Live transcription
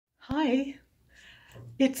Hi,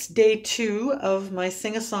 it's day 2 of my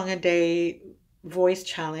Sing a Song a Day voice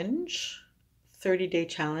challenge, 30-day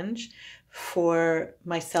challenge for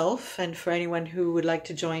myself and for anyone who would like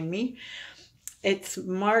to join me. It's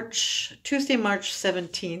Tuesday, March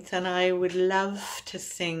 17th, and I would love to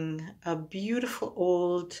sing a beautiful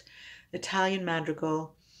old Italian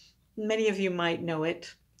madrigal. Many of you might know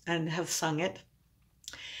it and have sung it.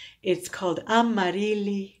 It's called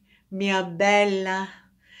Amarilli, mia bella,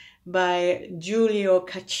 by Giulio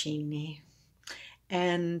Caccini.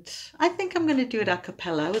 And I think I'm going to do it a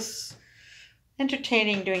cappella. I was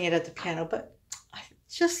entertaining doing it at the piano, but I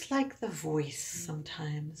just like the voice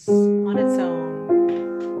sometimes on its own.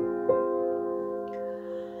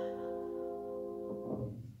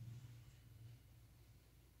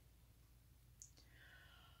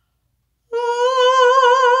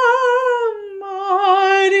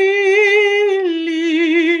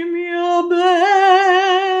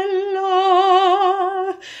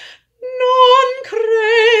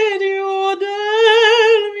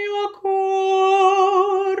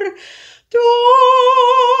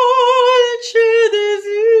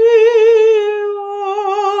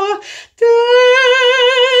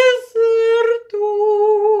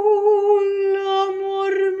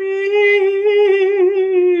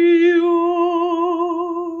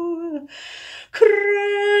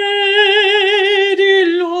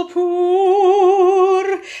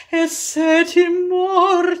 Se ti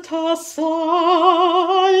morta sale,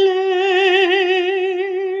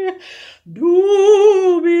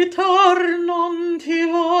 dubitar non ti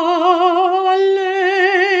vale.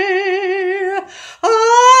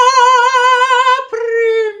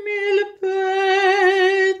 Aprimi il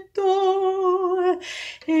petto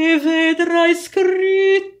e vedrai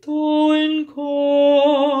scritto in cuore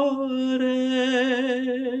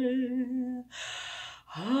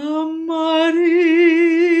Amarilli,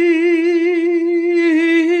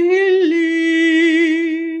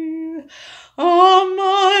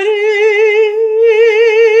 Amarilli,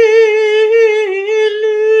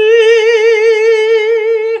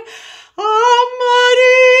 Amarilli,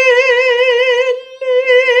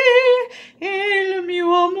 il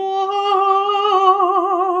mio amore.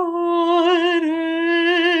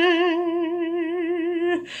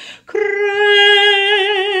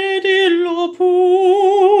 Credilo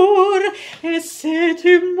pur, e se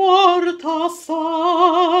ti morta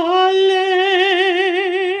sale,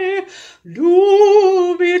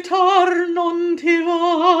 dubitar non ti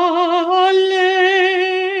vale.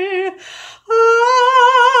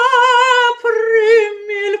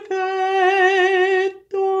 Aprimi il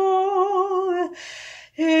petto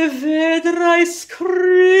e vedrai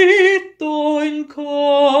scritto in cor